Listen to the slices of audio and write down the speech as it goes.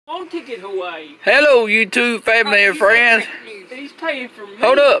On ticket Hawaii. Hello, YouTube family and friends. He's paying for me.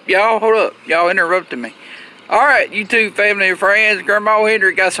 Hold up, y'all. Hold up. Y'all interrupted me. All right, YouTube family and friends. Grandma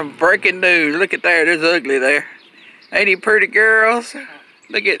Hendrick got some breaking news. Look at there. There's ugly there. Ain't he pretty, girls?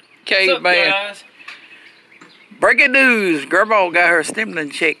 Look at Caveman. Guys? Breaking news. Grandma got her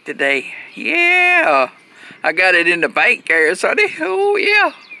stimulus check today. Yeah. I got it in the bank there, sonny. Oh,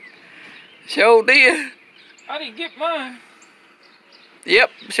 yeah. Sure did. I didn't get mine.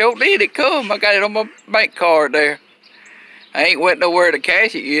 Yep, sure did. It come. I got it on my bank card there. I ain't went nowhere to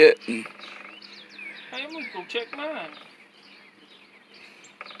cash it yet. Hey, I'm gonna go check mine.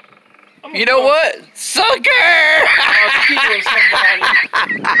 You know what? Sucker! I'll kill somebody.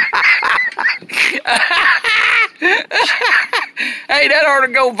 Hey, that ought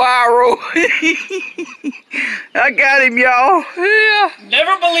to go viral. I got him, y'all. Yeah.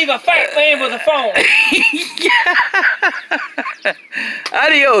 Never believe a fat man with a phone.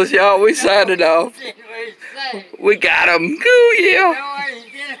 Adios, y'all. We signed it off. We got him. Cool, yeah.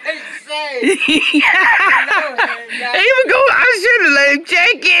 Even go. I should have let him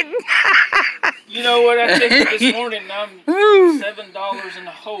check it. You know what? I checked it this morning and I'm $7 in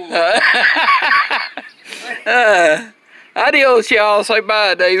the hole. Adios, y'all. Say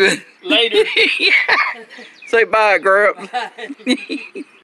bye, David. Later. Say bye, Grump.